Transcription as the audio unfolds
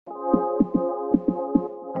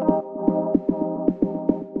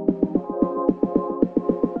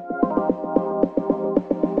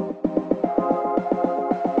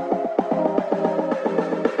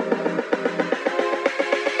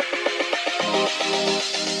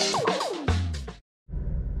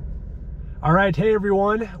All right, hey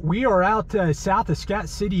everyone. We are out south of Scott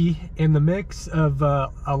City in the mix of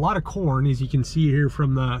a lot of corn, as you can see here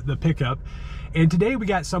from the pickup. And today we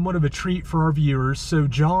got somewhat of a treat for our viewers. So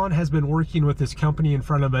John has been working with this company in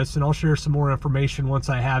front of us, and I'll share some more information once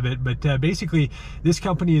I have it. But basically, this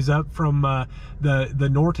company is up from the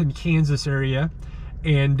Norton, Kansas area.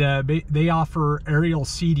 And they offer aerial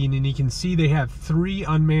seeding, and you can see they have 3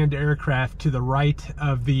 unmanned aircraft to the right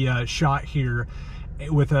of the shot here,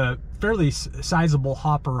 with a fairly sizable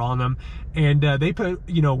hopper on them. And they put,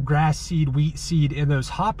 you know, grass seed, wheat seed in those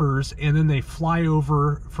hoppers, and then they fly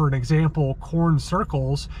over, for an example, corn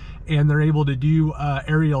circles, and they're able to do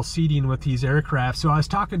aerial seeding with these aircraft. So I was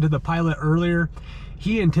talking to the pilot earlier.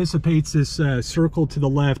 He anticipates this circle to the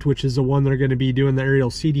left, which is the one they're going to be doing the aerial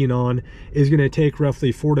seeding on, is going to take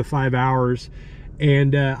roughly 4 to 5 hours.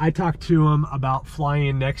 And I talked to him about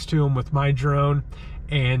flying next to him with my drone,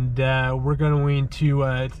 and we're going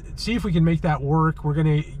to see if we can make that work. We're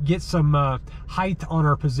going to get some height on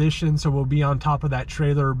our position, so we'll be on top of that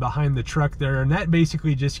trailer behind the truck there, and that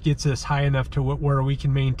basically just gets us high enough to where we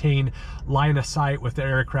can maintain line of sight with the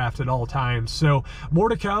aircraft at all times. So more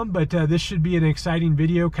to come, but this should be an exciting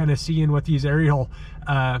video, kind of seeing what these aerial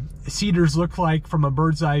seeders look like from a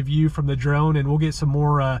bird's eye view from the drone, and we'll get some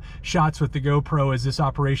more shots with the GoPro as this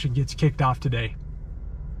operation gets kicked off today.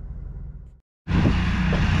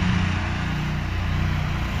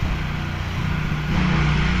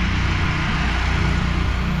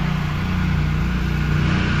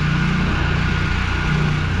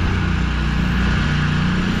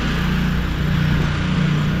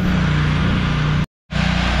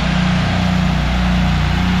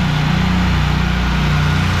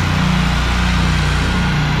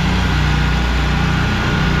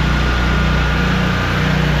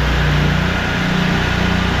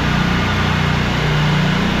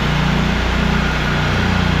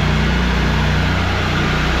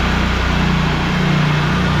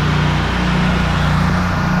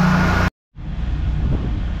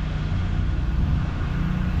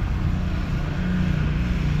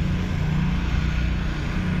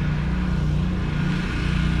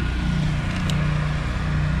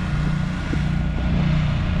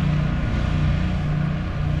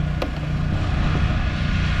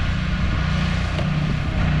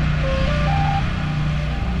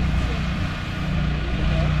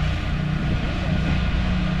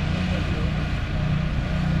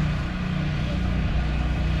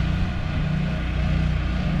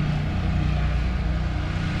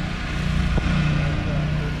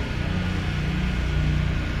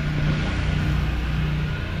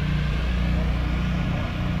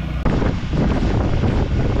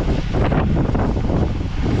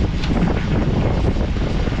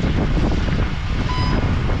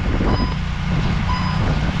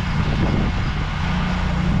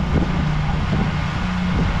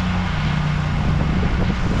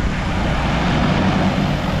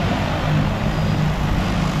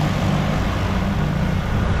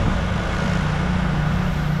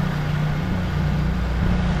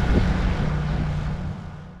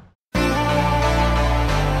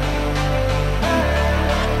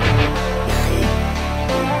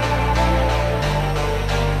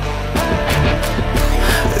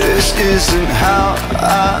 Isn't how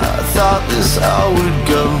I thought this all would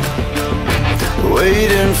go.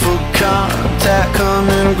 Waiting for contact,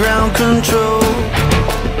 coming ground control.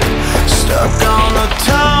 Stuck on the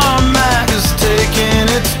tarmac is taking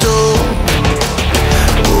its toll.